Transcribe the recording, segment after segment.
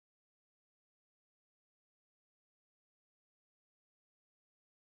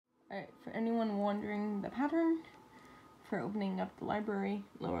Alright, for anyone wondering the pattern for opening up the library,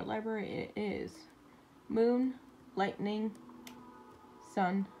 lower library, it is moon, lightning,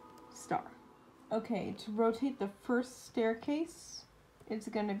 sun, star. Okay, to rotate the first staircase, it's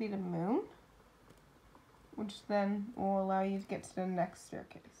going to be the moon, which then will allow you to get to the next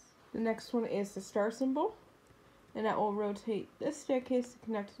staircase. The next one is the star symbol, and that will rotate this staircase to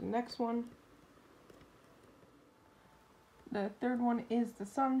connect to the next one. The third one is the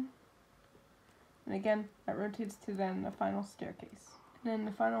sun, and again, that rotates to then the final staircase. And then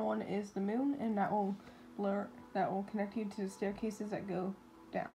the final one is the moon, and that will connect you to the staircases that go